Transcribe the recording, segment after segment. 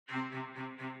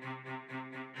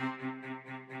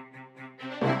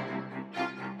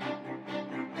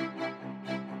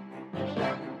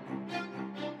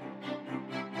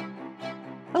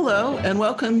Hello, and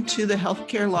welcome to the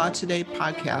Healthcare Law Today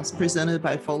podcast presented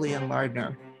by Foley and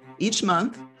Lardner. Each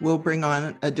month, we'll bring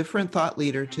on a different thought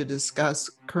leader to discuss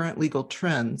current legal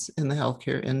trends in the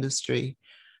healthcare industry.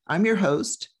 I'm your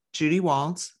host, Judy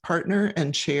Waltz, partner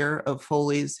and chair of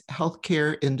Foley's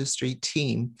healthcare industry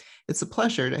team. It's a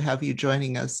pleasure to have you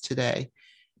joining us today.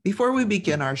 Before we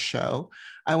begin our show,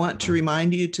 I want to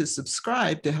remind you to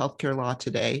subscribe to Healthcare Law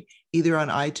Today, either on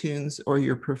iTunes or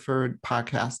your preferred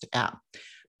podcast app.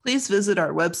 Please visit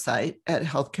our website at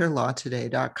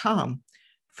healthcarelawtoday.com.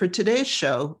 For today's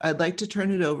show, I'd like to turn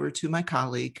it over to my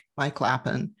colleague, Mike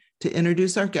Lappin, to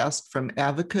introduce our guest from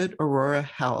Advocate Aurora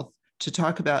Health to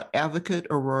talk about Advocate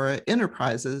Aurora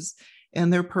Enterprises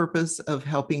and their purpose of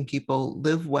helping people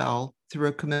live well through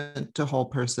a commitment to whole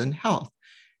person health.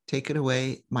 Take it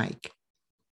away, Mike.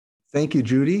 Thank you,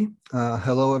 Judy.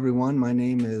 Hello, everyone. My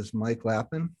name is Mike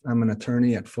Lappin. I'm an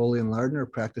attorney at Foley and Lardner,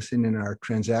 practicing in our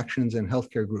transactions and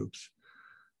healthcare groups.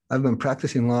 I've been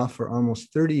practicing law for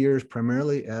almost 30 years,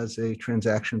 primarily as a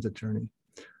transactions attorney.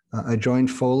 I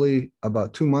joined Foley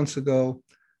about 2 months ago,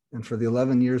 and for the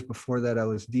 11 years before that, I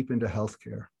was deep into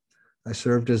healthcare. I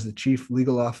served as the chief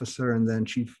legal officer and then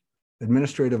chief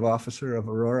administrative officer of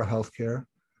Aurora Healthcare,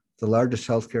 the largest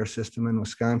healthcare system in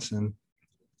Wisconsin,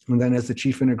 and then as the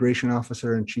chief integration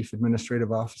officer and chief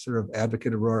administrative officer of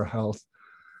Advocate Aurora Health,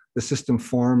 the system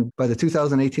formed by the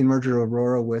 2018 merger of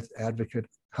Aurora with Advocate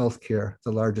Healthcare,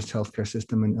 the largest healthcare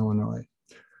system in Illinois.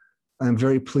 I'm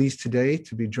very pleased today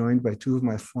to be joined by two of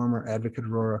my former Advocate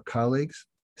Aurora colleagues,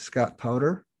 Scott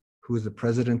Powder, who is the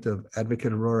president of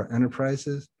Advocate Aurora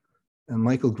Enterprises, and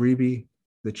Michael Grebe,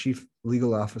 the chief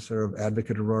legal officer of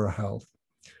Advocate Aurora Health.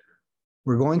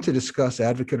 We're going to discuss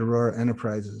Advocate Aurora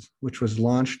Enterprises, which was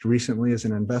launched recently as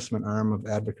an investment arm of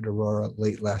Advocate Aurora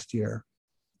late last year.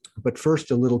 But first,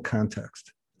 a little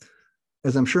context.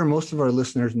 As I'm sure most of our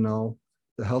listeners know,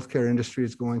 the healthcare industry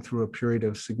is going through a period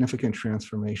of significant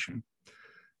transformation.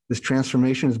 This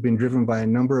transformation has been driven by a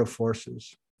number of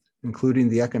forces, including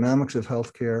the economics of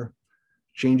healthcare,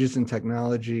 changes in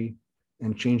technology,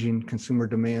 and changing consumer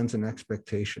demands and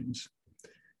expectations.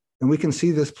 And we can see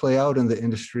this play out in the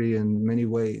industry in many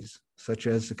ways, such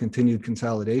as the continued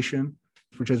consolidation,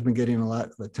 which has been getting a lot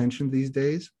of attention these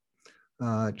days,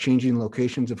 changing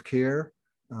locations of care,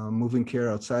 moving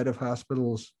care outside of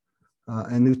hospitals,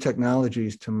 and new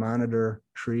technologies to monitor,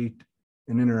 treat,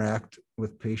 and interact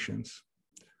with patients.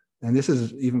 And this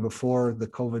is even before the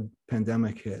COVID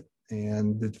pandemic hit.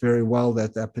 And it's very well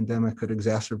that that pandemic could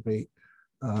exacerbate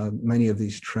many of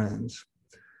these trends.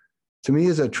 To me,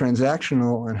 as a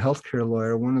transactional and healthcare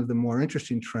lawyer, one of the more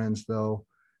interesting trends, though,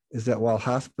 is that while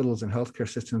hospitals and healthcare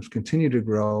systems continue to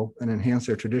grow and enhance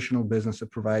their traditional business of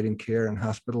providing care in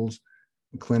hospitals,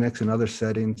 and clinics, and other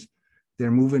settings, they're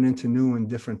moving into new and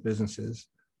different businesses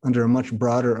under a much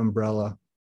broader umbrella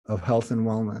of health and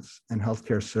wellness and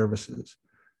healthcare services.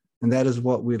 And that is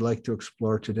what we'd like to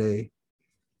explore today.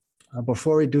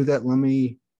 Before we do that, let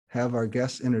me have our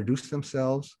guests introduce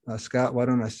themselves. Scott, why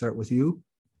don't I start with you?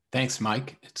 Thanks,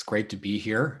 Mike. It's great to be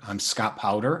here. I'm Scott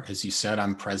Powder. As you said,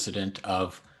 I'm president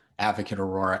of Advocate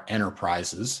Aurora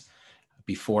Enterprises.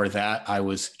 Before that, I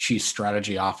was chief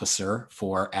strategy officer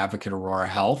for Advocate Aurora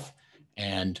Health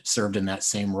and served in that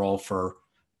same role for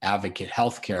Advocate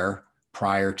Healthcare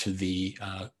prior to the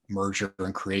merger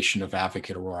and creation of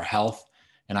Advocate Aurora Health.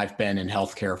 And I've been in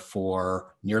healthcare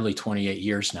for nearly 28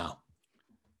 years now.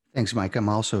 Thanks, Mike. I'm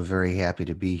also very happy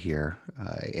to be here.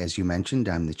 As you mentioned,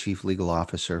 I'm the Chief Legal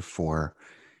Officer for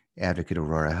Advocate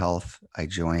Aurora Health. I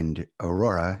joined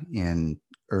Aurora in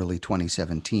early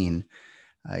 2017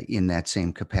 in that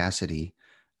same capacity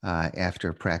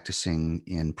after practicing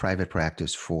in private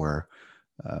practice for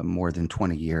more than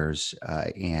 20 years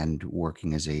and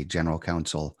working as a general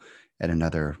counsel at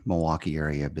another Milwaukee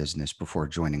area business before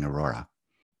joining Aurora.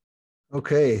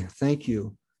 Okay, thank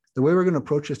you. The way we're going to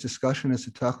approach this discussion is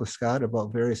to talk with Scott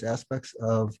about various aspects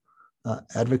of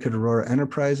Advocate Aurora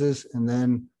Enterprises, and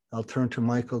then I'll turn to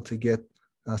Michael to get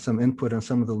some input on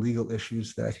some of the legal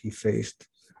issues that he faced.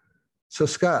 So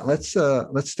Scott, let's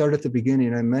start at the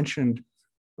beginning. I mentioned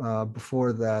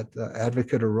before that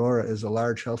Advocate Aurora is a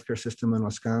large healthcare system in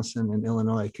Wisconsin and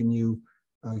Illinois. Can you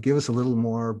give us a little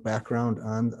more background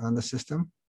on the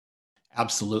system?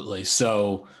 Absolutely.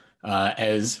 So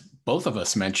as both of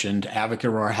us mentioned,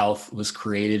 Advocate Aurora Health was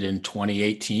created in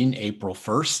 2018, April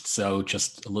 1st, so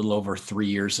just a little over 3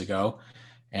 years ago.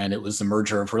 And it was the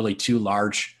merger of really two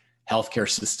large healthcare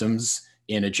systems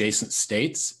in adjacent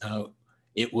states.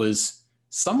 It was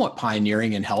somewhat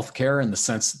pioneering in healthcare in the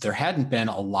sense that there hadn't been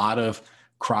a lot of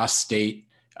cross-state,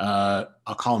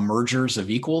 I'll call them mergers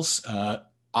of equals.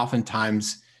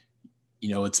 Oftentimes,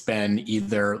 it's been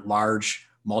either large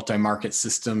multi-market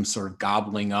systems sort of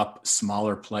gobbling up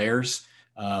smaller players,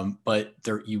 but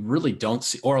you really don't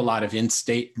see, or a lot of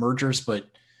in-state mergers, but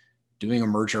doing a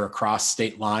merger across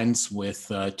state lines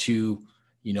with two,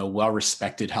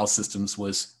 well-respected health systems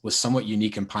was somewhat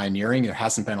unique and pioneering. There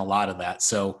hasn't been a lot of that.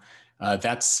 So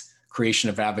that's creation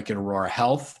of Advocate Aurora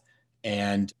Health.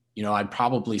 And, I'd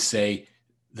probably say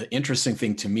the interesting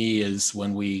thing to me is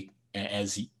when we,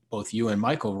 as both you and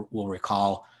Michael will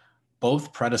recall,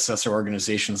 both predecessor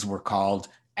organizations were called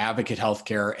Advocate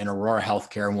Healthcare and Aurora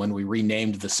Healthcare. And when we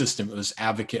renamed the system, it was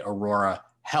Advocate Aurora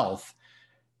Health.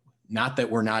 Not that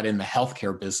we're not in the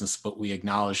healthcare business, but we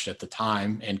acknowledged at the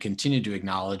time and continue to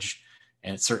acknowledge,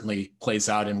 and it certainly plays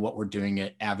out in what we're doing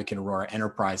at Advocate Aurora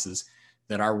Enterprises,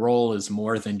 that our role is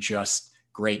more than just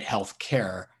great health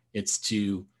care. It's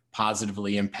to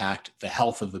positively impact the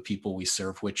health of the people we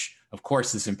serve, which of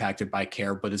course is impacted by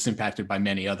care, but is impacted by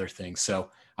many other things. So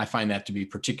I find that to be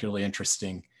particularly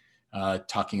interesting,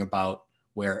 talking about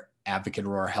where Advocate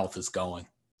Aurora Health is going.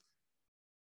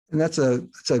 And that's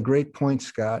a great point,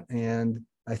 Scott. And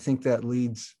I think that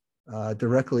leads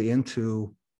directly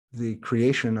into the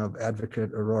creation of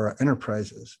Advocate Aurora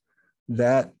Enterprises.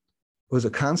 That was a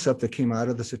concept that came out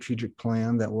of the strategic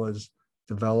plan that was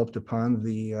developed upon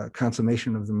the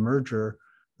consummation of the merger.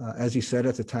 As you said,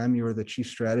 at the time, you were the chief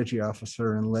strategy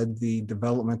officer and led the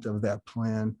development of that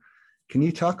plan. Can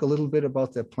you talk a little bit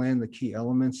about that plan, the key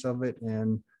elements of it,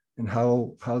 and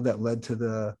how that led to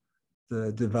the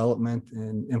development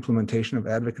and implementation of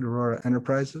Advocate Aurora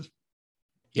Enterprises?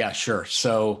 Yeah, sure.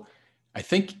 So I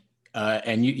think,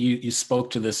 and you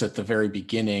spoke to this at the very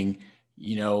beginning,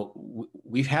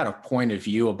 we've had a point of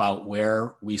view about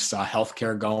where we saw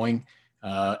healthcare going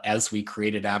as we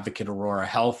created Advocate Aurora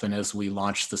Health and as we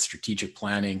launched the strategic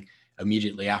planning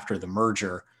immediately after the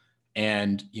merger.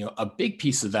 And, a big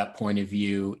piece of that point of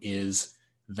view is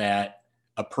that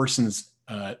a person's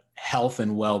health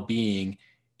and well-being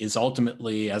is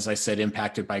ultimately, as I said,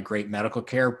 impacted by great medical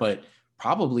care, but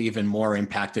probably even more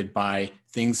impacted by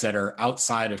things that are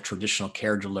outside of traditional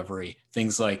care delivery,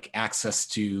 things like access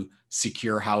to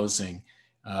secure housing,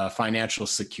 financial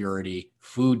security,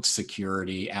 food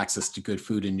security, access to good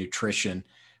food and nutrition,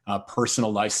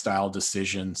 personal lifestyle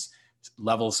decisions,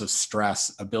 levels of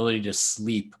stress, ability to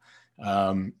sleep,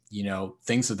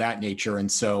 things of that nature.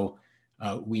 And so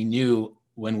we knew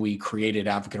when we created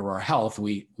Advocate Aurora Health,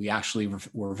 we actually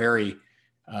were very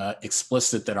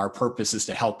explicit that our purpose is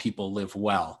to help people live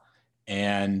well.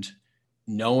 And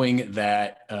knowing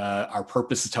that our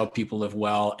purpose is to help people live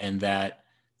well, and that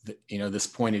this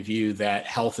point of view that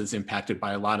health is impacted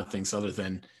by a lot of things other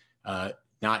than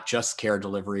not just care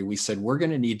delivery, we said we're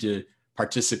going to need to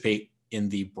participate in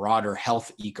the broader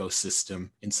health ecosystem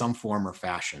in some form or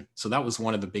fashion. So that was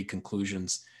one of the big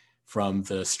conclusions from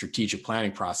the strategic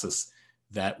planning process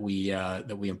that we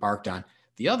embarked on.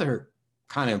 The other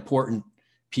kind of important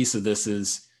piece of this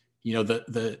is,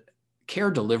 the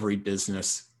care delivery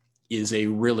business is a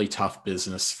really tough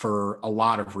business for a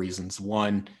lot of reasons.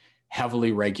 One,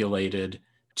 heavily regulated.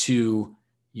 Two,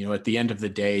 at the end of the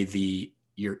day,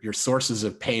 your sources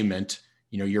of payment,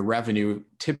 your revenue,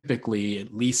 typically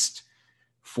at least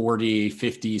 40,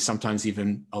 50, sometimes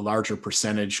even a larger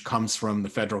percentage comes from the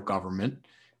federal government.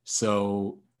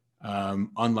 So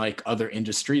unlike other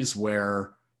industries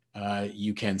where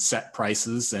you can set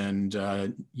prices and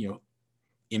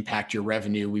impact your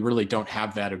revenue, we really don't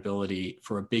have that ability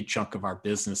for a big chunk of our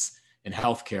business in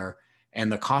healthcare. And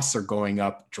the costs are going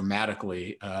up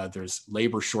dramatically. There's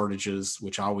labor shortages,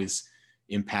 which always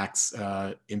impacts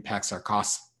our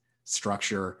cost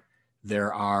structure.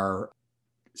 There are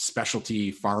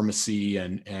specialty pharmacy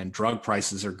and drug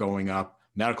prices are going up.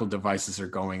 Medical devices are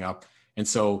going up. And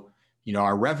so,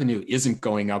 our revenue isn't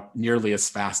going up nearly as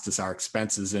fast as our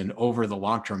expenses. And over the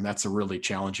long term, that's a really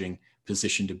challenging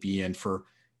position to be in for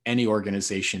any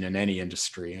organization in any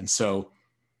industry. And so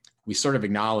we sort of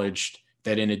acknowledged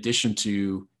that in addition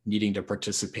to needing to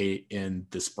participate in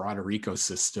this broader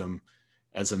ecosystem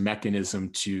as a mechanism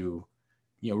to,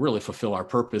 really fulfill our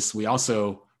purpose, we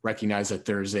also recognize that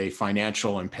there's a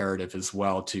financial imperative as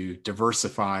well to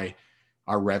diversify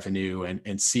our revenue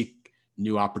and seek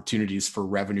new opportunities for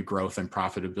revenue growth and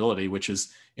profitability, which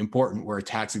is important. We're a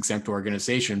tax-exempt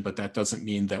organization, but that doesn't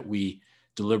mean that we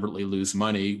deliberately lose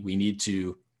money. We need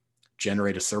to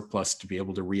generate a surplus to be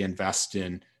able to reinvest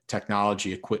in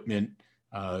technology, equipment,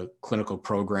 clinical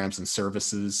programs and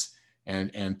services,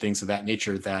 and things of that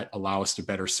nature that allow us to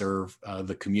better serve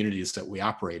the communities that we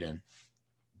operate in.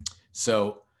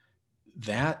 So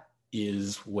that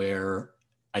is where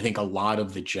I think a lot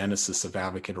of the genesis of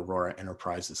Advocate Aurora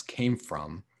Enterprises came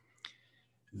from.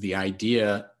 the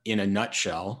idea in a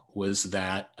nutshell was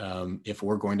that if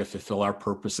we're going to fulfill our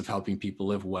purpose of helping people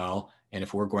live well, and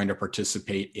if we're going to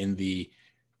participate in the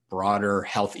broader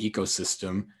health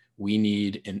ecosystem, we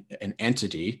need an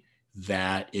entity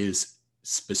that is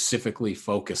specifically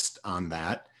focused on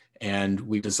that. And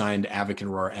we designed Advocate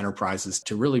Aurora Enterprises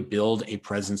to really build a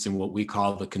presence in what we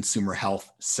call the consumer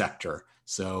health sector.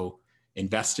 So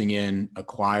investing in,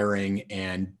 acquiring,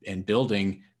 and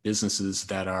building businesses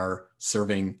that are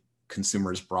serving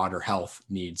consumers' broader health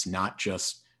needs, not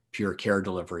just pure care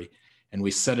delivery. And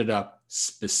we set it up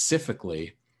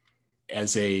specifically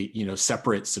as a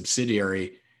separate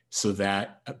subsidiary, so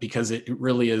that because it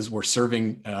really is, we're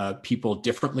serving people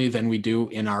differently than we do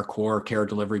in our core care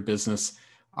delivery business.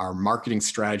 Our marketing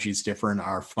strategy is different.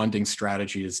 Our funding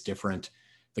strategy is different.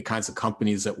 The kinds of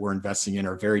companies that we're investing in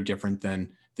are very different than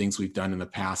things we've done in the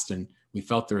past. And we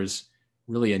felt there's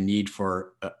really a need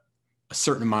for a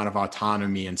certain amount of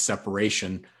autonomy and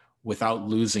separation without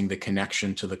losing the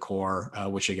connection to the core,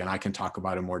 which again, I can talk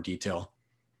about in more detail.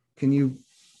 Can you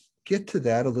get to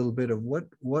that a little bit of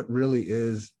what really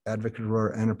is Advocate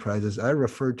Aurora Enterprises? I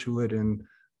referred to it in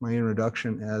my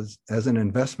introduction as an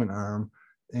investment arm.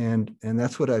 And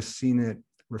that's what I've seen it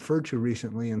referred to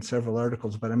recently in several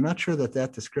articles, but I'm not sure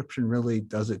that description really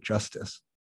does it justice.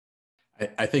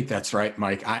 I think that's right,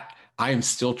 Mike. I am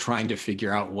still trying to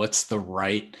figure out what's the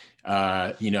right,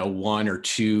 one or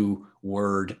two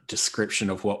word description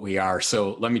of what we are.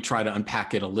 So let me try to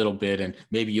unpack it a little bit, and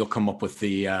maybe you'll come up with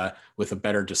a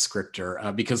better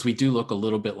descriptor, because we do look a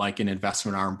little bit like an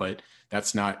investment arm, but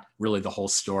that's not really the whole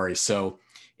story. So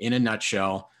in a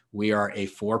nutshell, we are a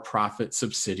for-profit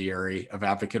subsidiary of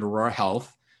Advocate Aurora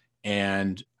Health,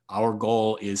 and our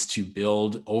goal is to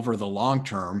build over the long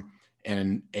term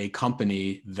and a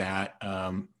company that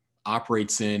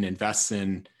operates in, invests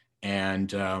in,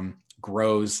 and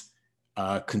grows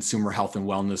consumer health and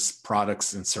wellness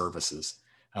products and services.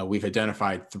 We've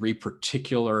identified 3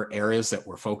 particular areas that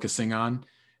we're focusing on,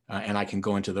 and I can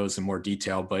go into those in more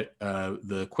detail, but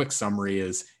the quick summary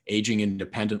is aging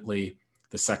independently,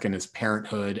 the second is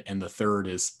parenthood, and the third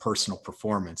is personal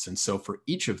performance. And so for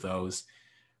each of those,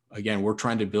 again, we're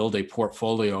trying to build a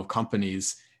portfolio of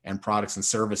companies and products and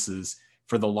services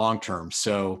for the long term.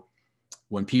 So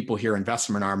when people hear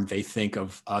investment arm, they think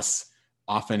of us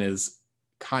often as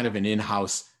kind of an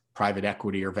in-house private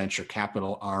equity or venture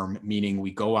capital arm, meaning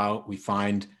we go out, we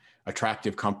find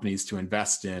attractive companies to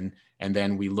invest in, and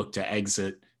then we look to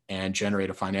exit and generate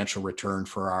a financial return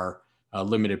for our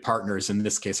limited partners. In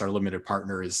this case, our limited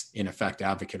partner is in effect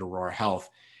Advocate Aurora Health.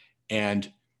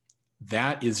 And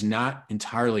that is not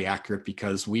entirely accurate,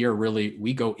 because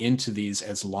we go into these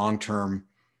as long-term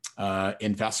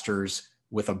investors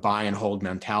with a buy and hold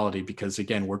mentality, because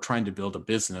again, we're trying to build a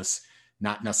business,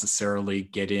 not necessarily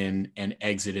get in and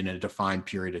exit in a defined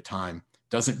period of time.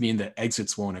 Doesn't mean that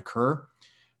exits won't occur,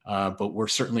 but we're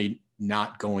certainly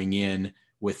not going in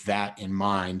with that in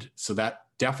mind. So that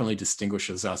definitely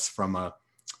distinguishes us from a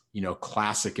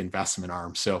classic investment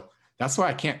arm. So that's why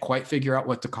I can't quite figure out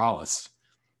what to call us.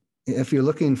 If you're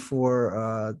looking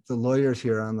for the lawyers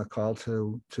here on the call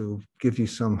to give you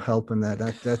some help in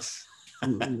that's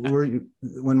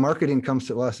when marketing comes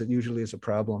to us, it usually is a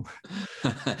problem.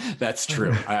 That's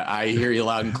true. I hear you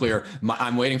loud and clear.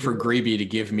 I'm waiting for Greeby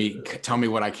to tell me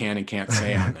what I can and can't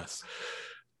say on this.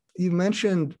 You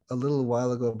mentioned a little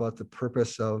while ago about the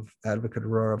purpose of Advocate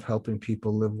Aurora of helping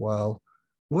people live well.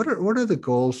 What are the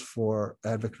goals for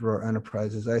Advocate Aurora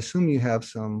Enterprises? I assume you have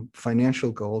some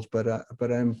financial goals, but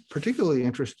I'm particularly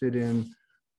interested in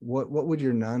what would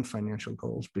your non-financial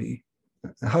goals be?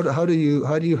 How do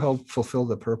you help fulfill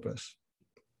the purpose?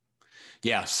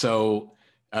 Yeah, so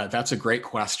that's a great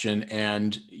question,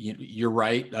 and you're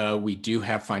right. We do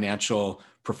have financial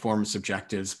performance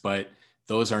objectives, but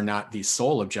those are not the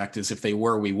sole objectives. If they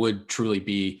were, we would truly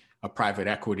be a private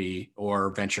equity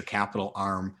or venture capital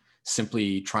arm,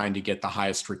 simply trying to get the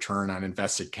highest return on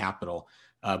invested capital.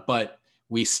 But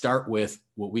we start with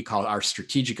what we call our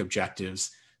strategic objectives.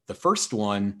 The first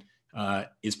one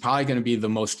is probably going to be the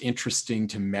most interesting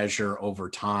to measure over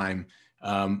time,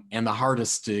 and the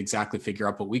hardest to exactly figure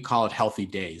out, but we call it healthy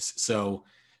days. So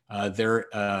there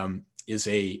is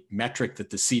a metric that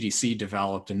the CDC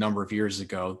developed a number of years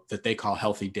ago that they call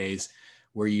healthy days,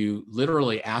 where you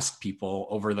literally ask people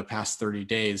over the past 30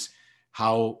 days,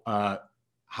 how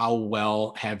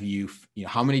well have you,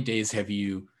 how many days have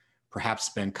you perhaps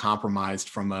been compromised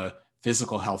from a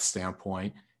physical health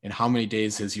standpoint, and how many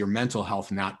days has your mental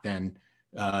health not been,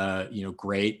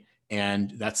 great?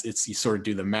 And you sort of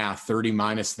do the math, 30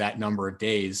 minus that number of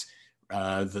days.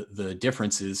 The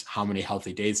difference is how many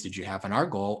healthy days did you have? And our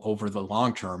goal over the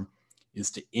long term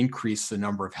is to increase the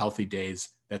number of healthy days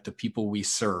that the people we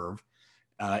serve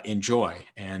enjoy.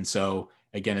 And so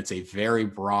again, it's a very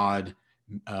broad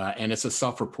and it's a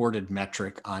self-reported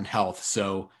metric on health.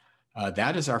 So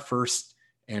that is our first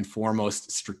and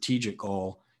foremost strategic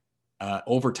goal.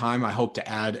 Over time, I hope to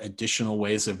add additional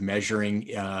ways of measuring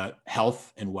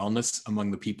health and wellness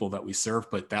among the people that we serve,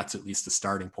 but that's at least the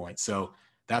starting point. So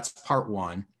that's part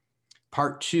one.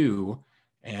 Part two,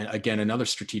 and again, another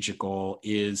strategic goal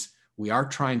is we are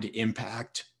trying to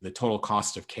impact the total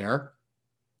cost of care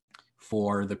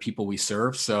for the people we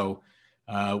serve. So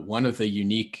one of the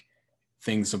unique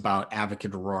things about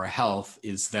Advocate Aurora Health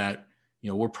is that,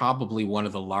 we're probably one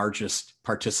of the largest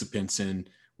participants in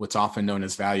what's often known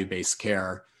as value-based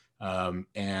care.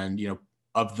 And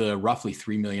of the roughly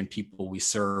 3 million people we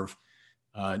serve,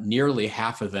 nearly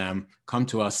half of them come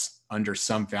to us under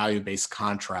some value-based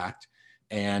contract,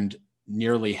 and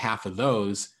nearly half of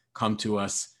those come to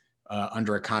us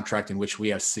under a contract in which we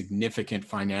have significant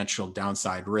financial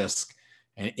downside risk.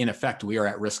 And in effect, we are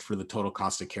at risk for the total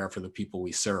cost of care for the people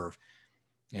we serve,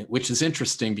 which is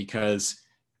interesting because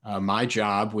my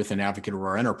job within Advocate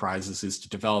Aurora Enterprises is to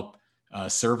develop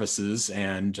services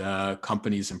and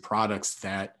companies and products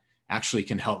that actually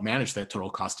can help manage that total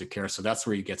cost of care. So that's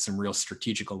where you get some real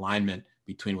strategic alignment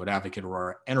between what Advocate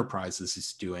Aurora Enterprises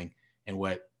is doing and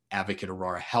what Advocate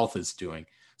Aurora Health is doing.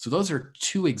 So those are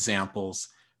two examples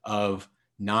of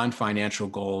non-financial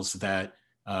goals that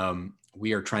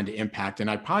we are trying to impact. And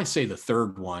I'd probably say the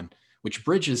third one, which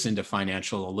bridges into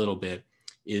financial a little bit,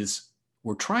 is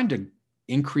we're trying to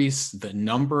increase the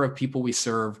number of people we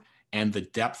serve and the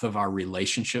depth of our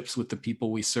relationships with the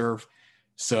people we serve.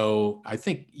 So I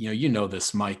think, you know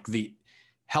this, Mike, the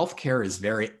healthcare is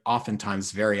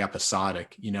oftentimes very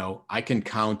episodic. I can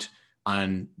count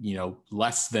on,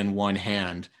 less than one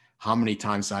hand how many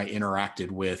times I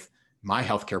interacted with my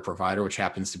healthcare provider, which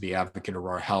happens to be Advocate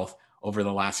Aurora Health, over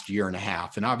the last year and a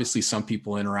half. And obviously some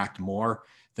people interact more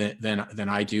than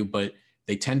I do, but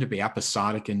they tend to be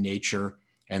episodic in nature.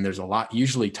 And there's a lot,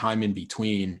 usually time in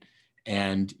between.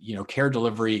 And, care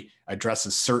delivery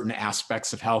addresses certain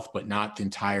aspects of health, but not the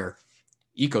entire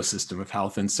ecosystem of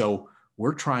health. And so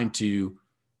we're trying to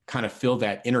kind of fill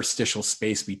that interstitial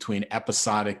space between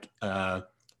episodic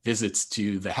visits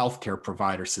to the healthcare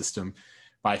provider system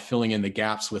by filling in the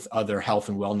gaps with other health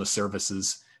and wellness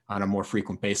services on a more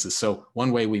frequent basis. So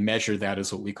one way we measure that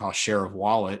is what we call share of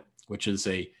wallet, which is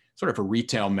a sort of a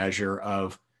retail measure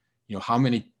of, how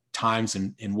many times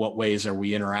and in what ways are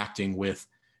we interacting with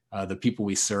the people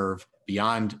we serve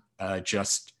beyond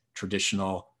just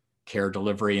traditional care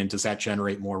delivery, and does that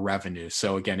generate more revenue?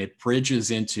 So again, it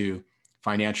bridges into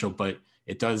financial, but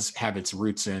it does have its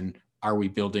roots in, are we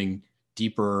building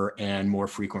deeper and more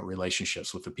frequent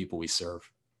relationships with the people we serve?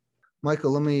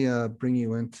 Michael, let me bring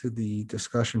you into the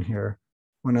discussion here.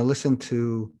 When I listen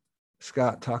to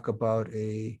Scott talk about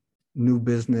a new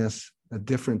business, a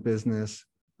different business,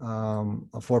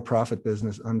 a for-profit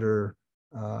business under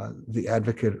the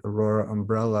Advocate Aurora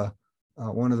umbrella,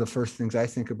 one of the first things I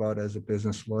think about as a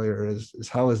business lawyer is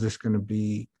how is this going to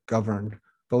be governed,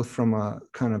 both from a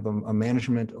kind of a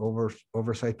management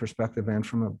oversight perspective and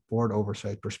from a board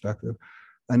oversight perspective.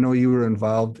 I know you were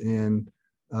involved in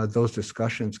those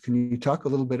discussions. Can you talk a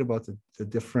little bit about the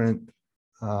different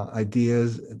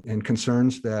ideas and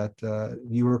concerns that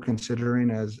you were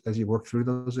considering as you work through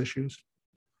those issues?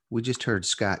 We just heard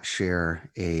Scott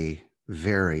share a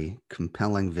very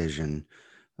compelling vision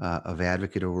of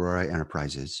Advocate Aurora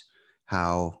Enterprises,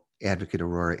 how Advocate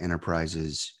Aurora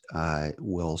Enterprises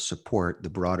will support the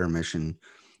broader mission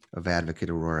of Advocate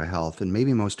Aurora Health, and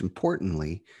maybe most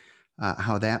importantly,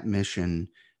 how that mission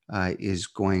is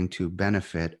going to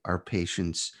benefit our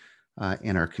patients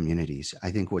and our communities.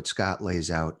 I think what Scott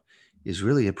lays out is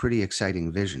really a pretty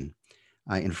exciting vision.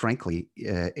 And frankly,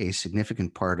 a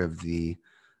significant part of the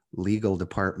legal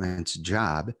department's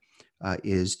job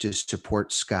is to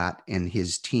support Scott and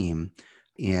his team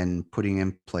in putting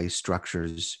in place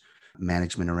structures,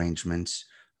 management arrangements,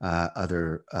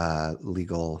 other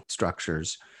legal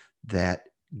structures that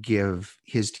give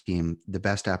his team the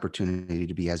best opportunity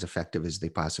to be as effective as they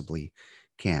possibly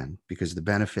can, because the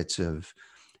benefits of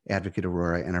Advocate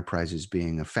Aurora Enterprises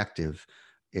being effective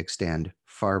extend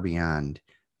far beyond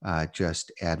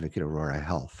just Advocate Aurora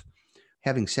Health.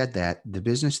 Having said that, the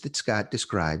business that Scott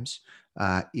describes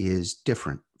is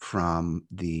different from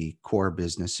the core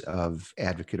business of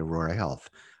Advocate Aurora Health.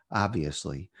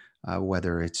 Obviously,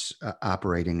 whether it's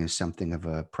operating as something of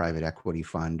a private equity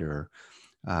fund or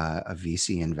a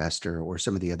VC investor or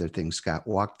some of the other things Scott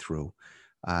walked through,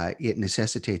 it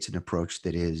necessitates an approach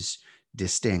that is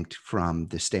distinct from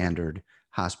the standard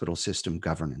hospital system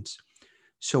governance.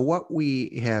 So what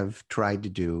we have tried to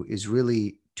do is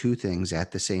really two things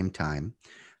at the same time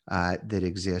that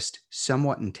exist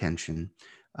somewhat in tension,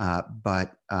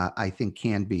 but I think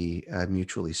can be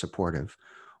mutually supportive.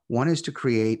 One is to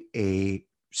create a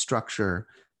structure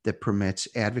that permits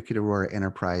Advocate Aurora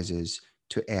Enterprises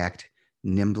to act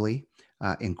nimbly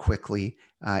and quickly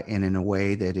and in a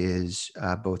way that is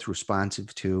both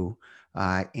responsive to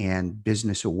and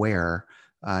business aware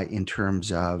in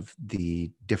terms of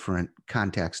the different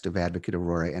context of Advocate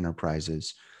Aurora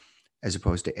Enterprises as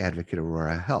opposed to Advocate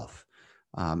Aurora Health.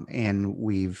 And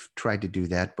we've tried to do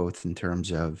that both in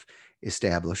terms of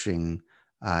establishing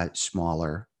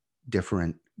smaller,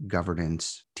 different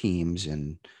governance teams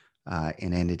and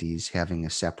entities having a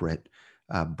separate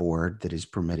board that is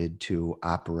permitted to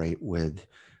operate with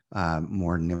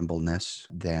more nimbleness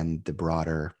than the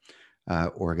broader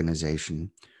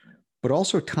organization, but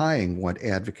also tying what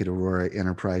Advocate Aurora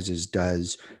Enterprises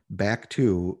does back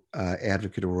to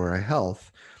Advocate Aurora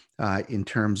Health in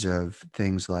terms of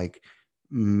things like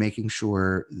making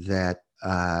sure that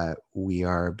we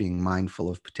are being mindful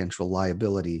of potential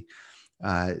liability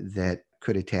that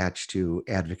could attach to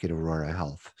Advocate Aurora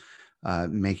Health,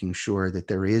 making sure that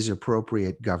there is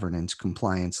appropriate governance,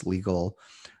 compliance, legal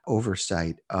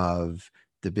oversight of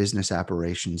the business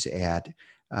operations at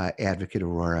Advocate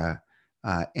Aurora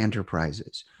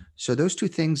Enterprises. So those two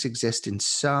things exist in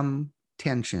some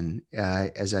tension,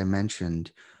 as I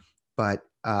mentioned, but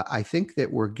I think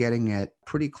that we're getting it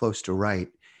pretty close to right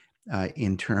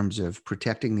in terms of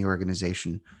protecting the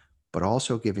organization, but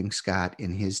also giving Scott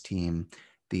and his team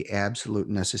the absolute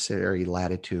necessary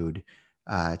latitude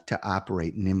to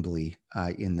operate nimbly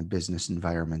in the business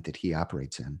environment that he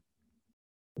operates in.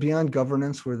 Beyond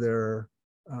governance, were there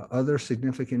other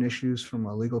significant issues from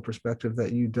a legal perspective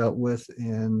that you dealt with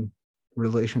in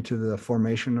relation to the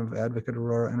formation of Advocate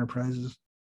Aurora Enterprises?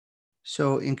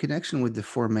 So in connection with the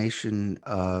formation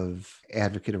of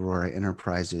Advocate Aurora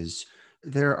Enterprises,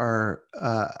 there are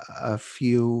a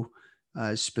few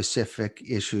specific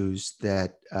issues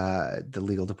that the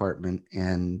legal department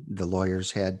and the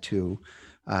lawyers had to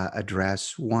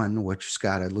address. One, which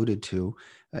Scott alluded to,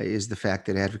 is the fact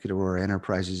that Advocate Aurora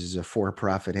Enterprises is a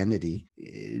for-profit entity.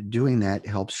 Doing that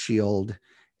helps shield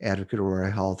Advocate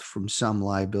Aurora Health from some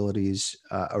liabilities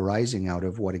arising out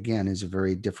of what, again, is a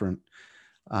very different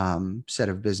set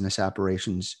of business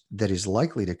operations that is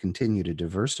likely to continue to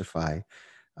diversify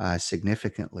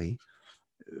significantly.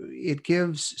 It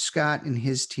gives Scott and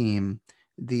his team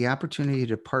the opportunity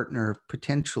to partner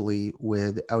potentially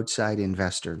with outside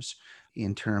investors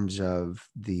in terms of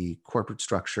the corporate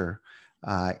structure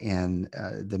and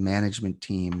the management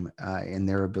team and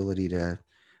their ability to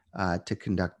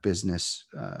conduct business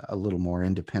a little more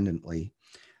independently.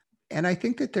 And I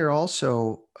think that there are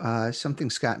also something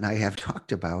Scott and I have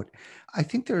talked about. I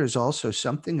think there is also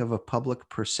something of a public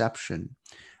perception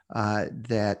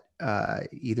that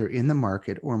either in the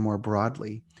market or more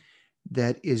broadly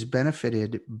that is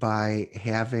benefited by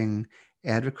having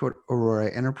Advocate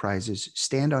Aurora Enterprises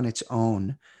stand on its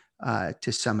own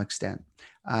to some extent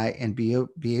and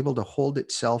be able to hold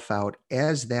itself out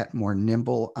as that more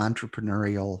nimble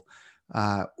entrepreneurial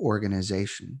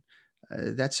organization.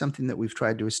 That's something that we've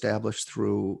tried to establish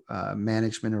through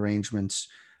management arrangements,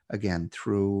 again,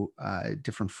 through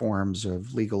different forms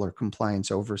of legal or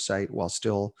compliance oversight while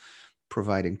still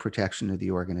providing protection to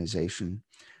the organization.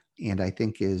 And I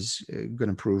think is going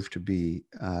to prove to be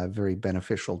very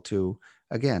beneficial to,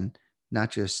 again,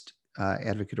 not just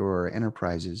Advocate Aurora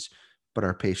Enterprises, but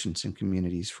our patients and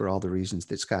communities for all the reasons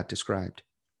that Scott described.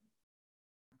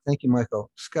 Thank you, Michael.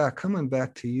 Scott, coming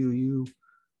back to you, you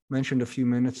mentioned a few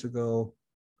minutes ago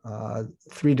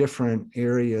 3 different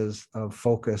areas of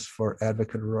focus for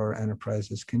Advocate Aurora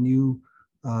Enterprises. Can you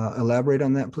elaborate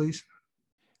on that, please?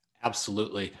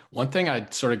 Absolutely. One thing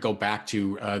I'd sort of go back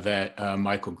to that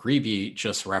Michael Grebe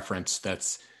just referenced,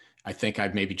 I think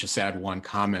I'd maybe just add one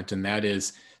comment, and that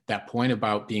is that point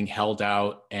about being held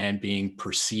out and being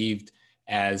perceived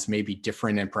as maybe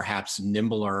different and perhaps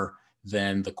nimbler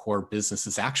than the core business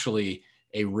is actually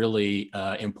a really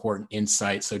important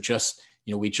insight. So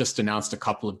we just announced a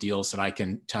couple of deals that I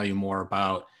can tell you more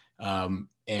about.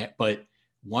 But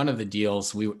one of the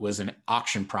deals was an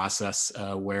auction process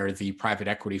where the private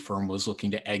equity firm was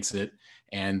looking to exit,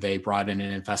 and they brought in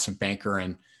an investment banker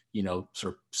and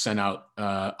sort of sent out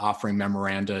offering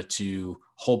memoranda to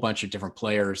a whole bunch of different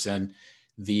players. And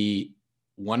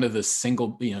one of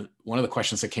the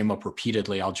questions that came up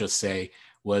repeatedly, I'll just say,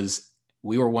 was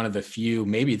we were one of the few,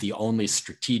 maybe the only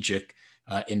strategic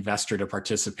investor to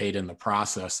participate in the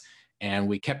process. And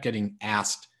we kept getting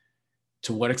asked,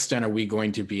 to what extent are we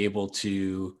going to be able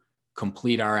to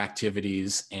complete our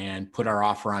activities and put our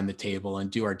offer on the table and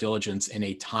do our diligence in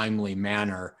a timely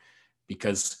manner,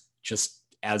 because just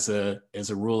as a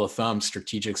rule of thumb,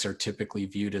 strategics are typically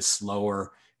viewed as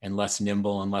slower and less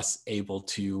nimble and less able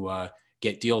to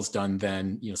get deals done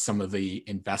than some of the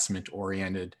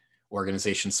investment-oriented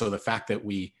organizations. So the fact that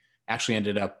we actually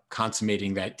ended up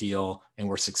consummating that deal and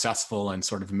were successful and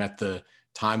sort of met the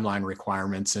timeline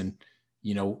requirements, and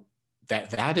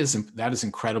that is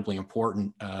incredibly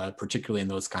important, particularly in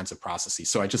those kinds of processes.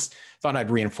 So I just thought I'd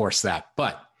reinforce that.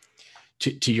 But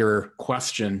to your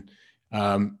question,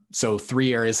 so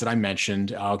 3 areas that I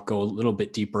mentioned, I'll go a little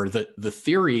bit deeper. The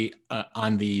theory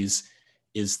on these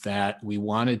is that we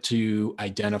wanted to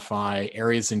identify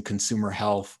areas in consumer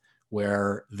health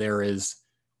where there is,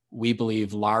 we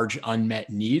believe, large unmet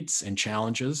needs and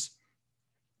challenges,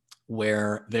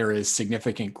 where there is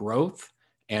significant growth,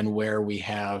 and where we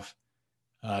have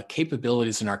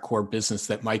capabilities in our core business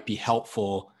that might be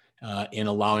helpful in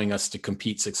allowing us to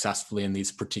compete successfully in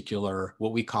these particular,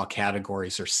 what we call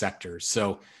categories or sectors.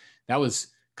 So that was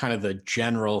kind of the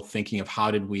general thinking of how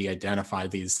did we identify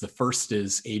these. The first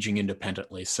is aging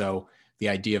independently. So the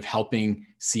idea of helping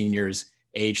seniors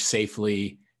age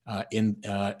safely in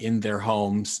their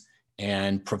homes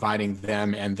and providing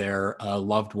them and their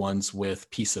loved ones with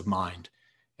peace of mind.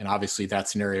 And obviously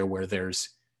that's an area where there's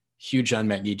huge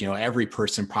unmet need. Every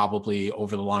person probably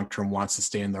over the long term wants to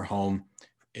stay in their home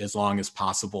as long as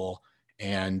possible.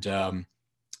 And,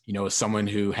 as someone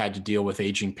who had to deal with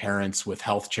aging parents with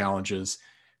health challenges,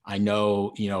 I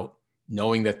know,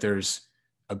 knowing that there's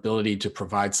ability to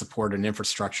provide support and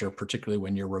infrastructure, particularly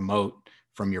when you're remote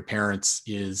from your parents,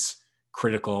 is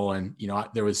critical. And,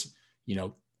 there was,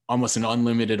 almost an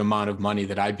unlimited amount of money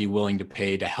that I'd be willing to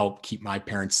pay to help keep my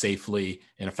parents safely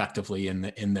and effectively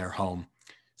in their home.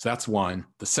 So that's one.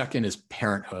 The second is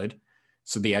parenthood.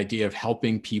 So the idea of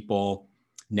helping people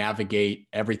navigate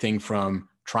everything from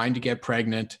trying to get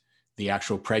pregnant, the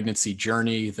actual pregnancy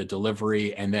journey, the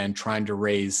delivery, and then trying to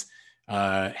raise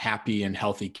happy and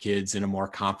healthy kids in a more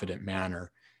confident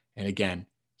manner. And again,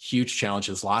 huge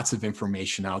challenges, lots of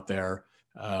information out there.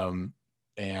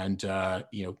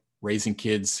 Raising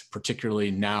kids,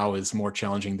 particularly now, is more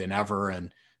challenging than ever,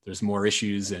 and there's more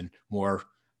issues and more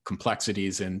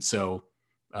complexities. And so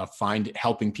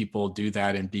helping people do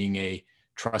that and being a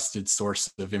trusted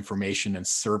source of information and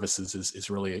services is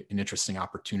really an interesting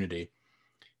opportunity.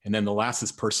 And then the last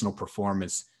is personal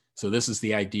performance. So this is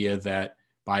the idea that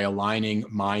by aligning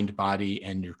mind, body,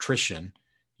 and nutrition,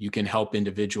 you can help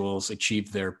individuals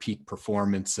achieve their peak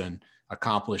performance and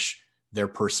accomplish their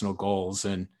personal goals.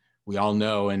 And we all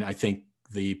know, and I think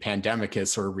the pandemic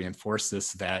has sort of reinforced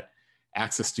this, that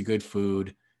access to good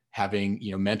food, having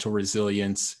mental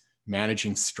resilience,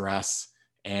 managing stress,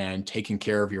 and taking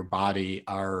care of your body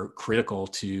are critical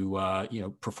to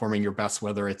performing your best,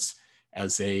 whether it's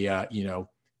as a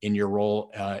in your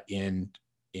role in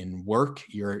work,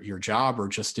 your job, or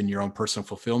just in your own personal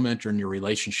fulfillment or in your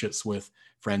relationships with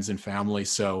friends and family.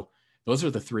 So those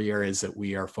are the 3 areas that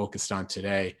we are focused on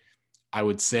today. I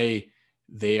would say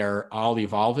they are all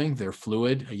evolving. They're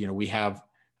fluid. We have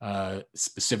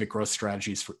specific growth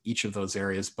strategies for each of those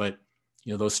areas, but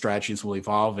those strategies will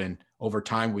evolve, and over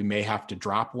time we may have to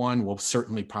drop one. We'll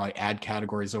certainly probably add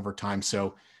categories over time.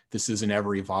 So this is an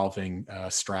ever evolving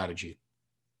strategy.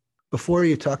 Before,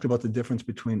 you talked about the difference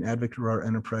between Advocate Aurora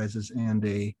Enterprises and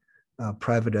a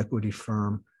private equity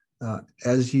firm.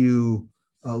 As you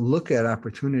look at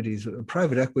opportunities,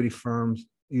 private equity firms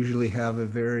usually have a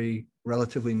very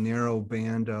relatively narrow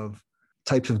band of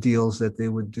types of deals that they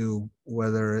would do,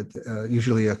 whether it's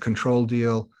usually a control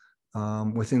deal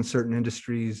within certain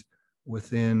industries,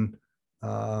 within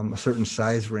a certain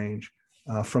size range.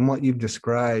 From what you've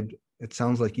described, it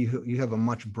sounds like you have a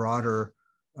much broader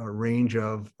range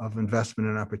of investment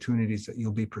and opportunities that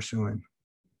you'll be pursuing.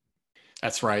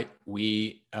 That's right.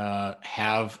 We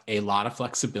have a lot of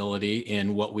flexibility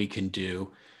in what we can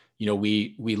do.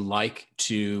 We like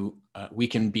to, we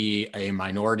can be a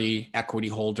minority equity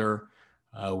holder.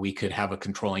 We could have a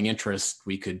controlling interest.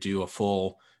 We could do a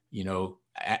full,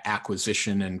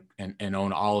 acquisition and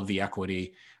own all of the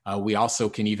equity. We also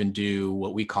can even do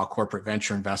what we call corporate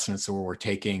venture investments, where we're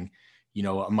taking,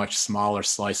 a much smaller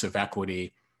slice of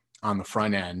equity on the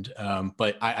front end.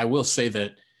 But I will say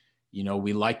that,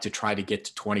 we like to try to get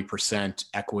to 20%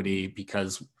 equity,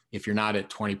 because if you're not at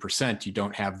 20%, you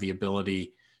don't have the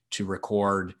ability to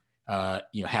record, have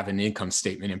an income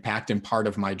statement impact. And part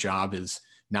of my job is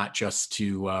not just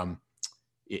to,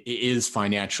 it is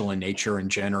financial in nature and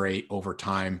generate over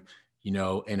time, an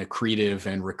accretive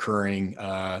and recurring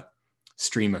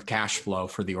stream of cash flow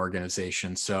for the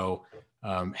organization. So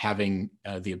having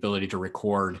the ability to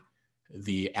record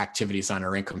the activities on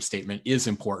our income statement is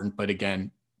important. But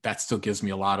again, that still gives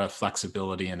me a lot of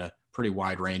flexibility and a pretty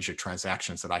wide range of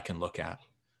transactions that I can look at.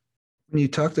 When you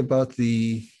talked about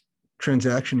the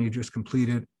transaction you just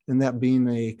completed and that being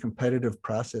a competitive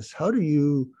process, how do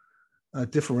you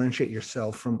differentiate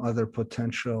yourself from other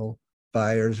potential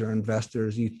buyers or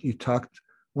investors? You talked,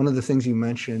 one of the things you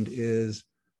mentioned is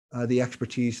the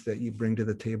expertise that you bring to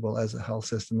the table as a health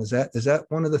system. Is that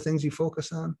one of the things you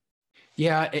focus on?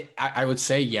 Yeah, I would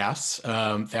say yes.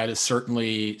 That is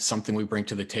certainly something we bring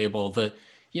to the table.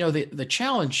 The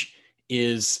challenge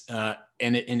is,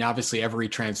 and obviously every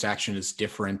transaction is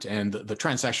different. And the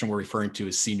transaction we're referring to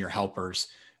is Senior Helpers,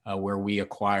 where we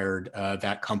acquired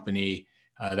that company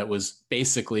that was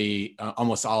basically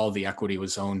almost all of the equity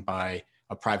was owned by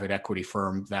a private equity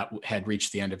firm that had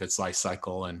reached the end of its life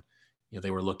cycle, and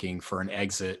they were looking for an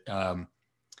exit.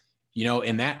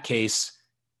 In that case,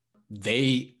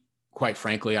 they, quite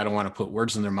frankly, I don't want to put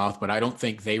words in their mouth, but I don't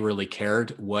think they really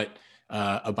cared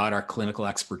about our clinical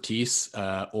expertise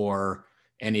or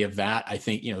any of that. I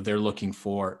think, they're looking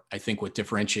for, I think what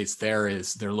differentiates there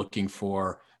is they're looking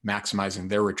for maximizing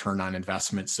their return on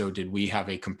investment. So did we have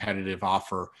a competitive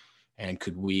offer, and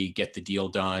could we get the deal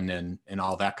done, and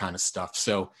all that kind of stuff.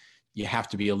 So you have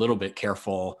to be a little bit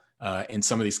careful in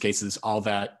some of these cases. All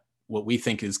that, what we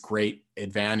think is great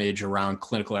advantage around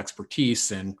clinical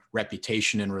expertise and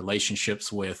reputation and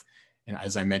relationships with, and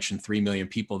as I mentioned, 3 million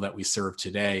people that we serve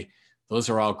today, those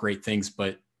are all great things,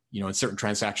 but in certain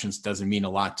transactions doesn't mean a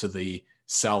lot to the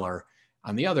seller.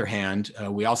 On the other hand,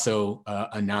 we also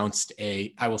announced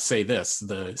I will say this,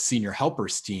 the Senior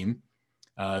Helpers team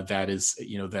that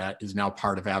is now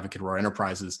part of Advocate Aurora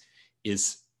Enterprises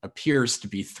appears to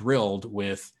be thrilled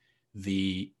with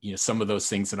some of those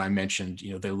things that I mentioned.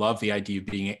 They love the idea of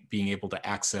being able to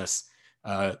access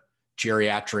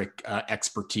geriatric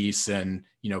expertise and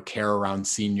care around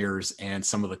seniors, and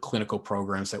some of the clinical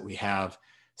programs that we have,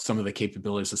 some of the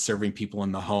capabilities of serving people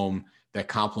in the home that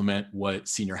complement what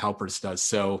Senior Helpers does.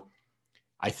 So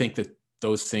I think that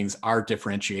those things are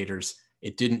differentiators.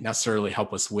 It didn't necessarily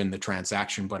help us win the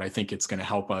transaction, but I think it's going to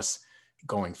help us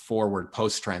going forward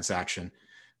post-transaction.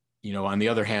 On the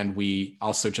other hand, we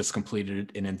also just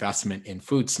completed an investment in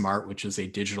FoodSmart, which is a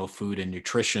digital food and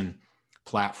nutrition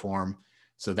platform.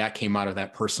 So that came out of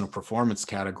that personal performance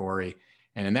category.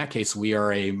 And in that case, we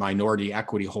are a minority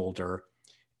equity holder,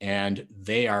 and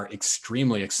they are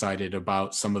extremely excited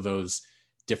about some of those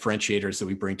differentiators that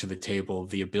we bring to the table,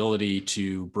 the ability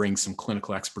to bring some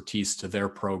clinical expertise to their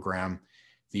program,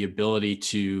 the ability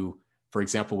to, for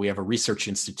example, we have a research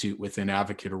institute within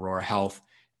Advocate Aurora Health,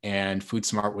 and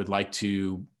FoodSmart would like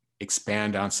to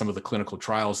expand on some of the clinical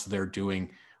trials they're doing,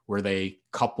 where they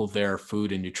couple their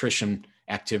food and nutrition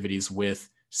activities with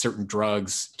certain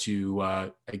drugs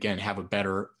to, again, have a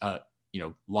better,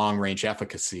 long-range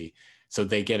efficacy. So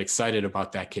they get excited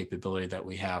about that capability that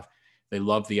we have. They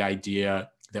love the idea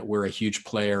that we're a huge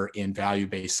player in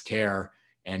value-based care,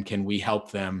 and can we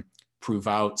help them prove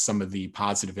out some of the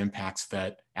positive impacts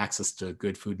that access to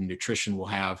good food and nutrition will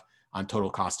have on total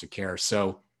cost of care.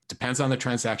 So depends on the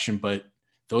transaction, but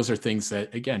those are things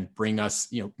that, again, bring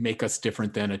us, make us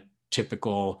different than a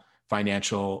typical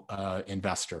financial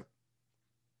investor.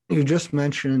 You just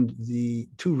mentioned the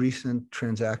two recent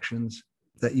transactions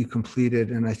that you completed,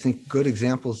 and I think good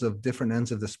examples of different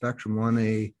ends of the spectrum, one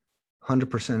a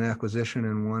 100% acquisition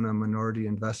and one a minority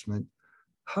investment.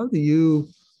 How do you,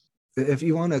 if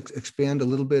you want to expand a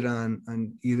little bit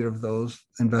on either of those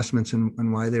investments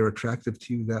and why they're attractive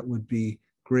to you, that would be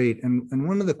great. And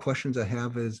one of the questions I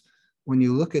have is, when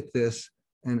you look at this,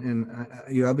 and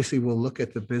you obviously will look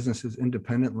at the businesses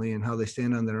independently and how they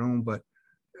stand on their own, but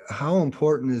how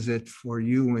important is it for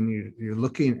you when you're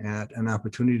looking at an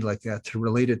opportunity like that to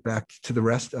relate it back to the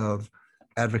rest of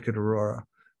Advocate Aurora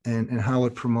and how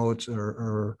it promotes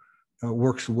or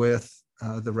works with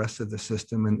the rest of the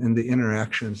system and the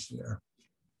interactions there?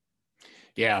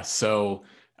 Yeah, so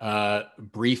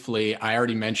briefly, I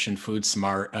already mentioned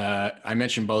FoodSmart. I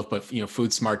mentioned both, but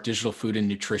FoodSmart, digital food and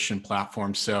nutrition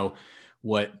platform. So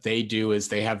what they do is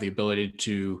they have the ability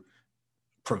to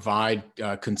provide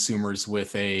consumers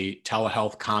with a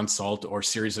telehealth consult or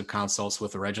series of consults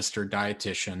with a registered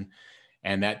dietitian,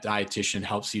 and that dietitian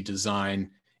helps you design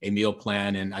a meal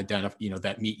plan and identify,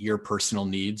 that meet your personal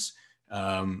needs.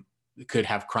 It could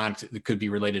have it could be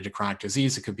related to chronic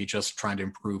disease. It could be just trying to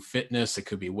improve fitness. It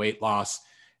could be weight loss,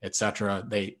 etc.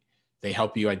 They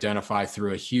help you identify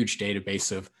through a huge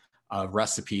database of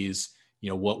recipes,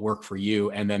 what work for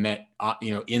you. And then that,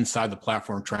 inside the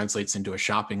platform translates into a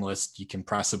shopping list. You can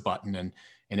press a button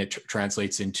and it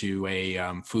translates into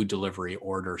a food delivery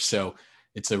order. So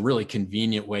it's a really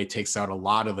convenient way, takes out a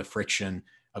lot of the friction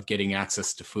of getting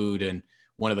access to food. And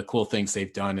one of the cool things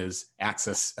they've done is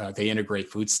they integrate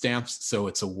food stamps. So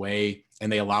it's a way,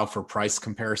 and they allow for price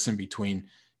comparison between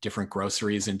different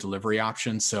groceries and delivery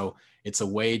options. So it's a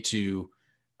way to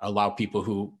allow people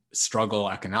who struggle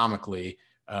economically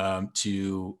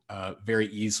to very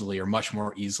easily, or much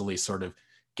more easily, sort of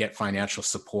get financial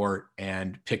support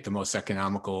and pick the most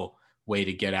economical way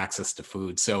to get access to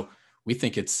food. So we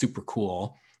think it's super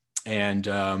cool, and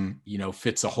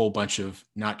fits a whole bunch of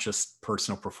not just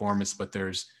personal performance, but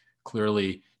there's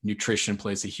clearly nutrition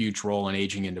plays a huge role in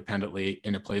aging independently,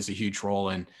 and it plays a huge role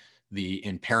in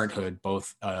parenthood,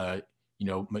 both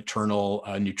maternal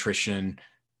nutrition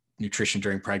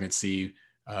during pregnancy,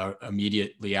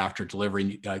 immediately after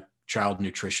delivery, child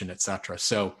nutrition, et cetera.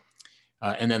 So,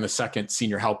 and then the second,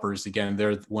 Senior Helpers, again,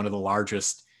 they're one of the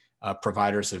largest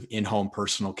providers of in-home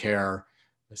personal care,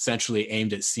 essentially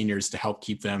aimed at seniors to help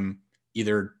keep them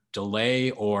either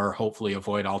delay or hopefully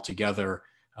avoid altogether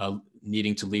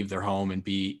needing to leave their home and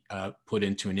be put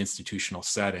into an institutional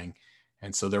setting.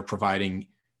 And so they're providing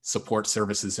support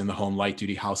services in the home, light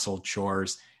duty household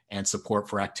chores, and support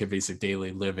for activities of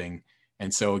daily living.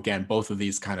 And so again, both of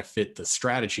these kind of fit the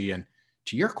strategy. And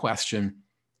to your question,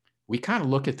 we kind of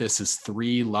look at this as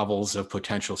 3 levels of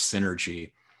potential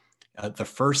synergy. The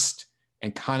first,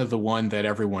 and kind of the one that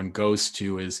everyone goes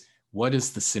to, is what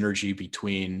is the synergy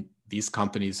between these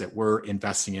companies that we're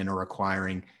investing in or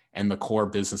acquiring and the core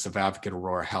business of Advocate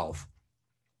Aurora Health?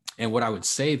 And what I would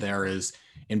say there is,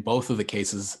 in both of the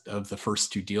cases of the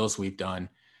first 2 deals we've done,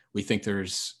 we think there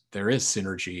is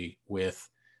synergy with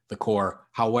the core.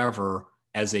 However,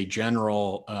 as a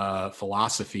general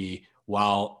philosophy,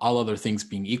 while all other things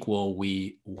being equal,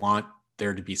 we want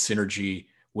there to be synergy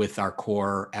with our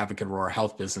core Advocate Aurora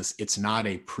Health business. It's not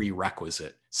a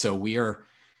prerequisite. So we are,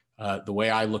 the way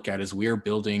I look at it is, we are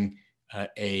building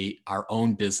our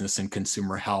own business in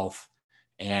consumer health.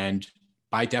 And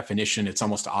by definition, it's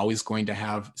almost always going to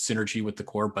have synergy with the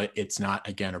core, but it's not,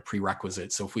 again, a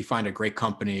prerequisite. So if we find a great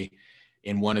company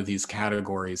in one of these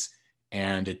categories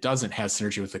and it doesn't have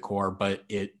synergy with the core, but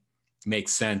it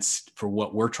makes sense for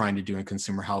what we're trying to do in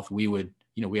consumer health, we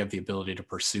have the ability to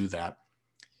pursue that.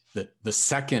 The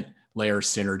second layer of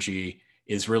synergy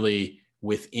is really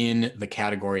within the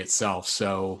category itself.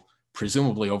 So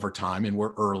presumably over time, and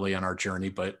we're early on our journey,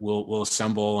 but we'll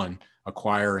assemble and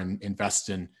acquire and invest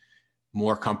in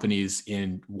more companies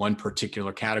in one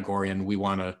particular category, and we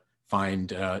want to find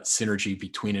synergy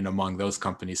between and among those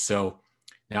companies. So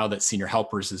now that Senior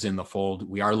Helpers is in the fold,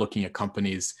 we are looking at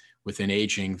companies within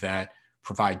aging that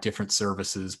provide different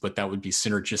services, but that would be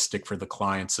synergistic for the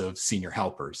clients of Senior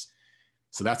Helpers.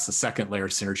 So that's the second layer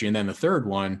of synergy. And then the third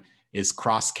one is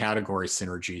cross-category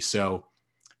synergy. So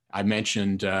I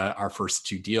mentioned our first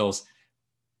 2 deals.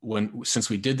 Since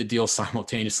we did the deal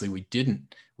simultaneously,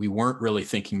 we weren't really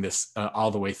thinking this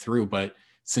all the way through, but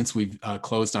since we've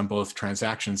closed on both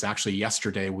transactions, actually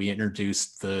yesterday we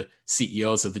introduced the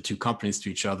CEOs of the 2 companies to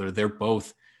each other. They're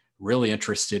both really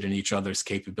interested in each other's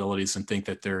capabilities and think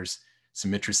that there's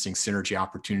some interesting synergy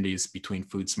opportunities between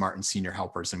FoodSmart and Senior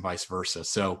Helpers and vice versa.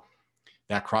 So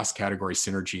that cross-category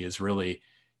synergy is really,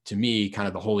 to me, kind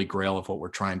of the holy grail of what we're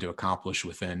trying to accomplish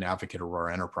within Advocate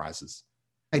Aurora Enterprises.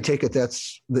 I take it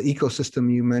that's the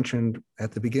ecosystem you mentioned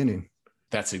at the beginning.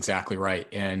 That's exactly right.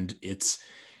 And it's,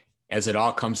 as it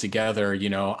all comes together,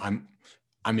 I'm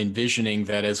envisioning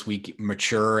that as we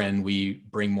mature and we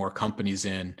bring more companies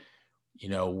in,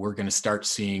 we're going to start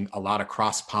seeing a lot of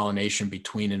cross-pollination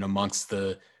between and amongst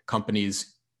the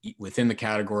companies within the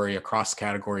category, across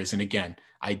categories. And again,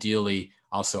 ideally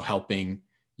also helping,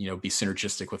 be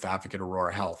synergistic with Advocate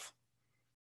Aurora Health.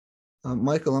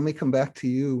 Michael, let me come back to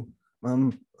you.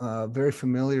 I'm very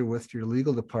familiar with your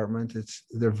legal department. It's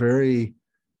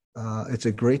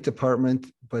a great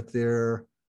department, but they're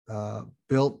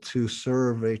built to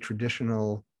serve a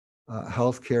traditional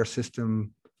healthcare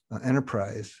system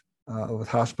enterprise with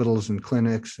hospitals and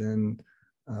clinics and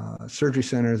surgery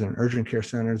centers and urgent care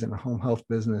centers and a home health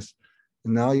business.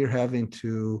 And now you're having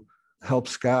to help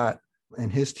Scott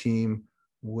and his team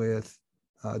with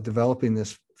developing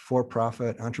this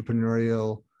for-profit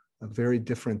entrepreneurial, a very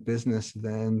different business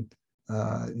than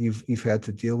you've had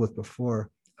to deal with before.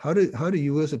 How do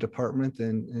you as a department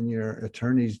and your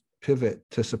attorneys pivot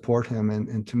to support him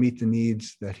and to meet the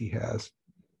needs that he has?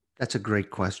 That's a great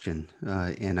question.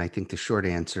 And I think the short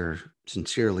answer,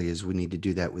 sincerely, is we need to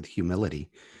do that with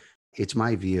humility. It's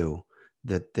my view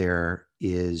that there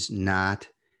is not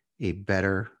a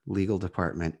better legal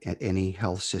department at any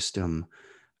health system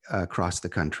across the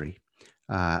country.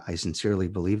 I sincerely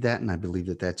believe that, and I believe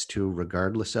that that's true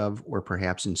regardless of, or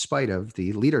perhaps in spite of,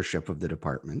 the leadership of the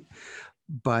department.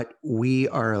 But we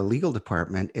are a legal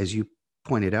department, as you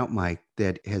pointed out, Mike,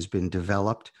 that has been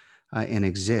developed and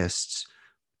exists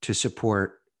to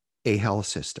support a health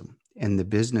system. And the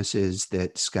businesses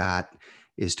that Scott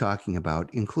is talking about,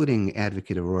 including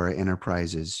Advocate Aurora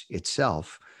Enterprises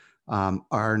itself,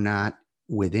 are not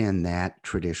within that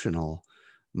traditional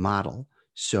model.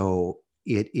 So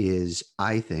it is,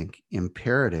 I think,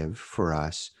 imperative for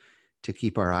us to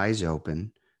keep our eyes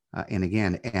open and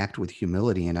again, act with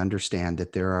humility and understand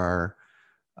that there are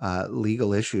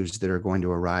legal issues that are going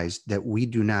to arise that we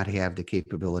do not have the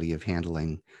capability of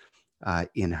handling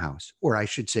in-house. Or I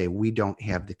should say, we don't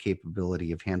have the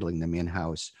capability of handling them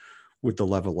in-house with the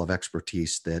level of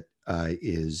expertise that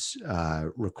is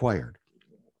required.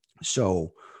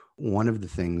 So one of the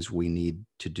things we need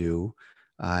to do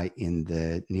in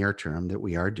the near term that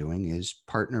we are doing is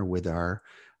partner with our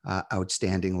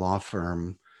outstanding law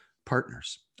firm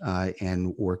partners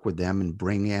and work with them and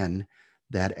bring in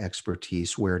that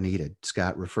expertise where needed.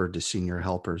 Scott referred to Senior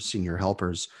Helpers. Senior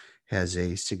Helpers has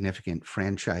a significant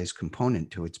franchise component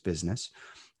to its business.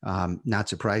 Not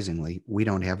surprisingly, we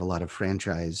don't have a lot of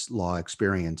franchise law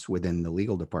experience within the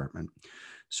legal department.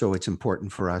 So it's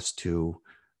important for us to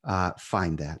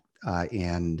find that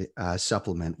and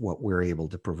supplement what we're able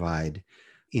to provide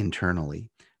internally.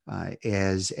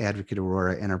 As Advocate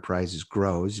Aurora Enterprises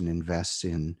grows and invests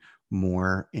in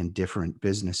more and different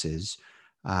businesses,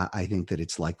 I think that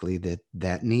it's likely that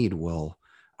that need will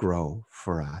grow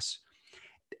for us.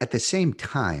 At the same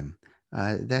time,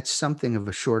 that's something of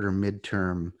a shorter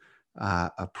midterm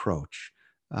approach.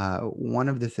 One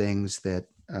of the things that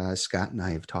Scott and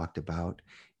I have talked about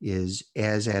is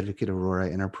as Advocate Aurora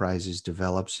Enterprises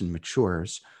develops and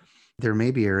matures, there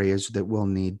may be areas that we'll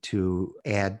need to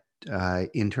add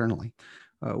internally,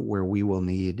 where we will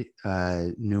need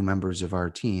new members of our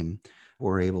team who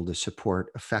are able to support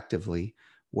effectively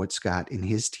what Scott and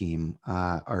his team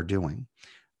are doing.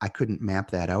 I couldn't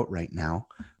map that out right now,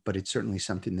 but it's certainly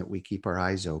something that we keep our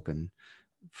eyes open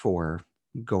for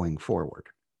going forward.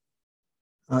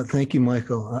 Thank you,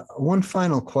 Michael. One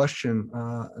final question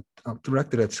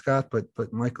directed at Scott,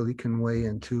 but Michael, you can weigh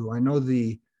in too. I know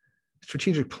the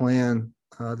strategic plan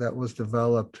that was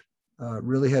developed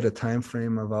really had a time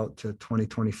frame of out to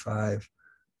 2025.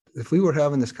 If we were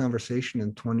having this conversation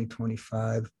in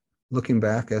 2025, looking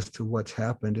back as to what's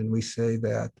happened, and we say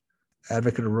that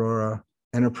Advocate Aurora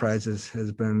Enterprises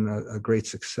has been a great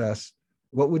success,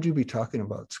 what would you be talking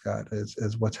about, Scott,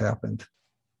 as what's happened?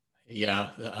 Yeah,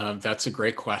 that's a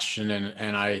great question.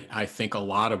 And I think a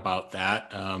lot about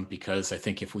that because I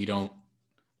think if we don't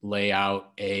lay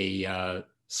out a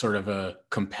sort of a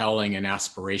compelling and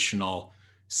aspirational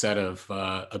set of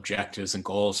objectives and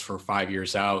goals for 5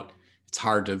 years out, it's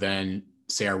hard to then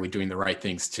say, are we doing the right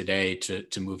things today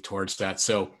to move towards that?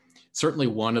 So certainly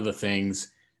one of the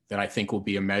things that I think will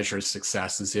be a measure of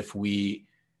success is if we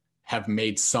have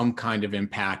made some kind of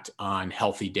impact on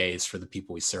healthy days for the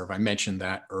people we serve. I mentioned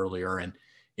that earlier. And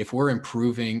if we're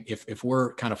improving, if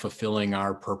we're kind of fulfilling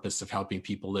our purpose of helping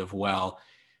people live well,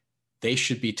 they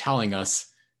should be telling us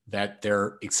that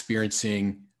they're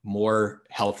experiencing more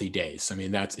healthy days. I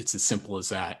mean, it's as simple as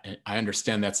that. And I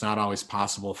understand that's not always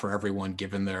possible for everyone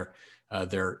given their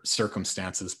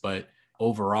circumstances, but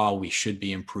overall, we should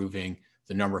be improving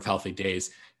the number of healthy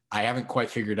days. I haven't quite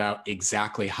figured out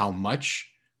exactly how much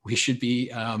we should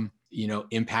be,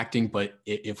 impacting, but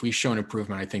if we show an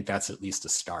improvement, I think that's at least a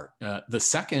start. The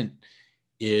second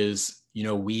is,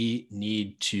 we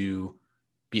need to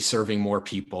be serving more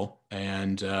people,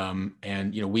 and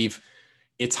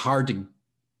it's hard to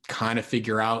kind of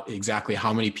figure out exactly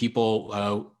how many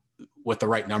people, what the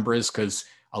right number is, because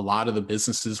a lot of the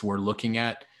businesses we're looking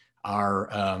at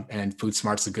are, and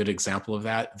FoodSmart's a good example of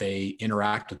that. They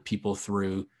interact with people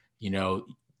through,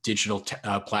 digital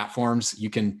platforms. You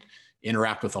can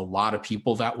interact with a lot of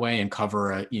people that way and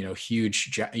cover a,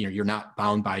 huge, you're not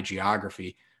bound by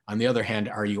geography. On the other hand,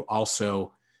 are you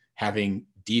also having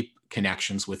deep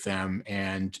connections with them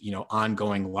and,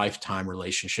 ongoing lifetime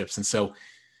relationships? And so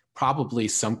probably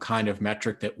some kind of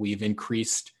metric that we've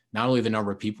increased, not only the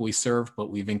number of people we serve,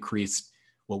 but we've increased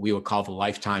what we would call the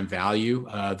lifetime value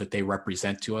that they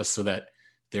represent to us, so that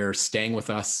they're staying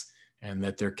with us and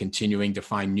that they're continuing to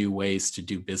find new ways to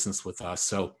do business with us.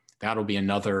 So that'll be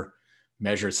another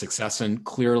measure of success. And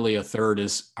clearly a third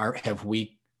is, have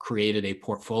we created a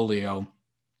portfolio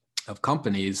of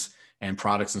companies and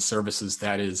products and services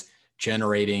that is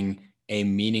generating a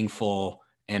meaningful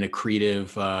and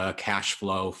accretive cash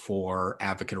flow for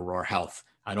Advocate Aurora Health?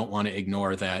 I don't want to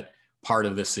ignore that part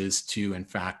of this is to, in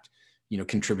fact,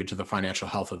 contribute to the financial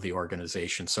health of the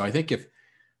organization. So I think if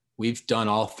we've done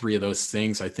all three of those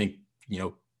things, I think,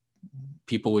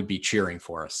 people would be cheering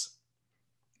for us.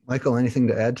 Michael, anything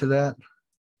to add to that?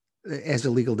 As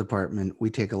a legal department, we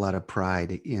take a lot of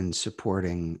pride in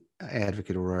supporting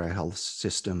Advocate Aurora Health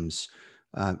System's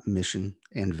mission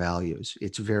and values.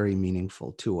 It's very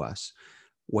meaningful to us.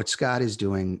 What Scott is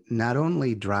doing not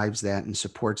only drives that and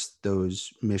supports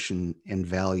those mission and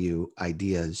value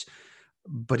ideas,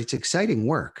 but it's exciting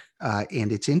work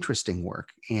and it's interesting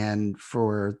work. And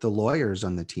for the lawyers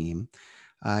on the team,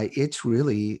 it's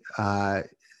really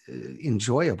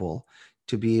enjoyable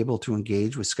to be able to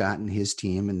engage with Scott and his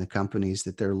team and the companies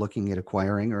that they're looking at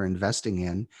acquiring or investing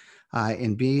in,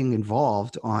 and being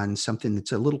involved on something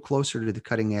that's a little closer to the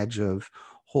cutting edge of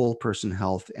whole person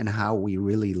health and how we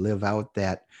really live out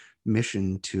that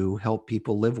mission to help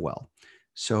people live well.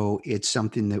 So it's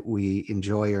something that we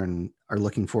enjoy and are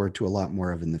looking forward to a lot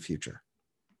more of in the future.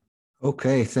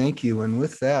 Okay, thank you. And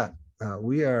with that,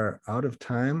 we are out of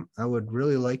time. I would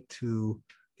really like to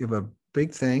give a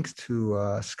big thanks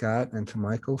to Scott and to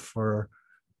Michael for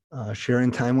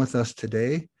sharing time with us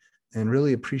today, and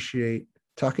really appreciate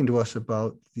talking to us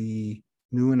about the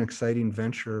new and exciting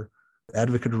venture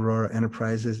Advocate Aurora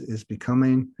Enterprises is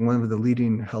becoming one of the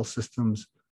leading health systems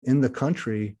in the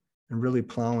country and really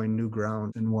plowing new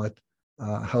ground in what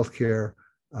healthcare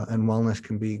and wellness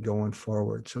can be going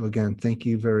forward. So again, thank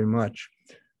you very much.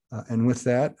 And with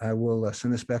that, I will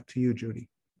send this back to you, Judy.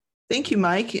 Thank you,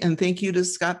 Mike, and thank you to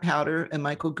Scott Powder and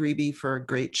Michael Grebe for a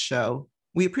great show.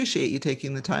 We appreciate you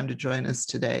taking the time to join us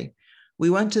today. We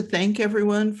want to thank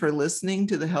everyone for listening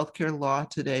to the Healthcare Law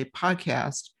Today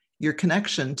podcast, your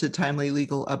connection to timely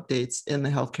legal updates in the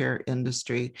healthcare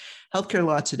industry. Healthcare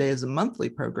Law Today is a monthly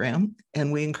program,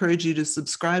 and we encourage you to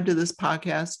subscribe to this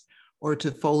podcast or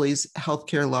to Foley's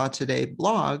Healthcare Law Today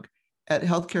blog at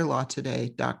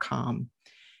healthcarelawtoday.com.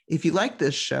 If you like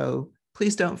this show,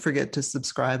 please don't forget to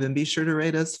subscribe and be sure to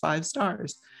rate us 5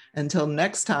 stars. Until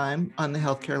next time on the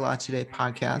Healthcare Law Today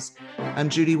podcast, I'm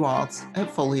Judy Waltz at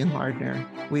Foley & Lardner.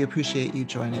 We appreciate you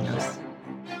joining us.